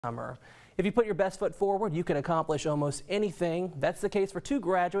Summer. If you put your best foot forward, you can accomplish almost anything. That's the case for two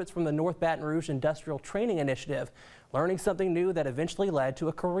graduates from the North Baton Rouge Industrial Training Initiative, learning something new that eventually led to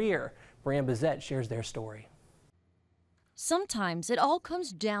a career. Brianne Bazette shares their story. Sometimes it all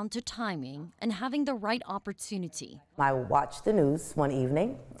comes down to timing and having the right opportunity. I watched the news one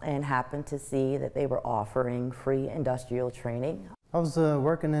evening and happened to see that they were offering free industrial training. I was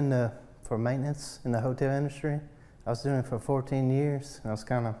working for maintenance in the hotel industry. I was doing it for 14 years.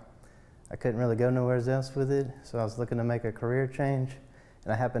 I couldn't really go nowhere else with it, so I was looking to make a career change.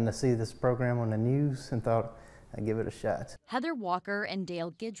 And I happened to see this program on the news and thought I'd give it a shot. Heather Walker and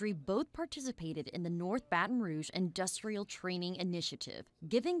Dale Guidry both participated in the North Baton Rouge Industrial Training Initiative,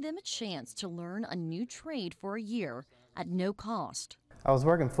 giving them a chance to learn a new trade for a year at no cost. I was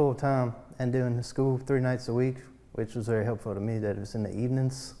working full-time and doing the school 3 nights a week, which was very helpful to me that it was in the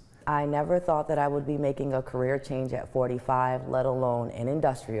evenings. I never thought that I would be making a career change at 45, let alone an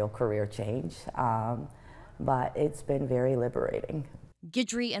industrial career change, but it's been very liberating.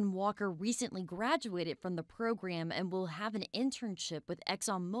 Guidry and Walker recently graduated from the program and will have an internship with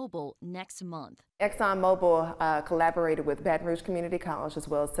ExxonMobil next month. ExxonMobil collaborated with Baton Rouge Community College as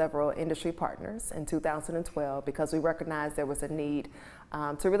well as several industry partners in 2012 because we recognized there was a need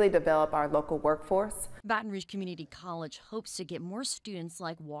to really develop our local workforce. Baton Rouge Community College hopes to get more students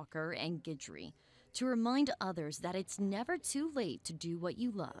like Walker and Guidry to remind others that it's never too late to do what you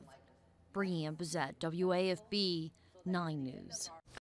love. Brianne Bazette, WAFB 9 News.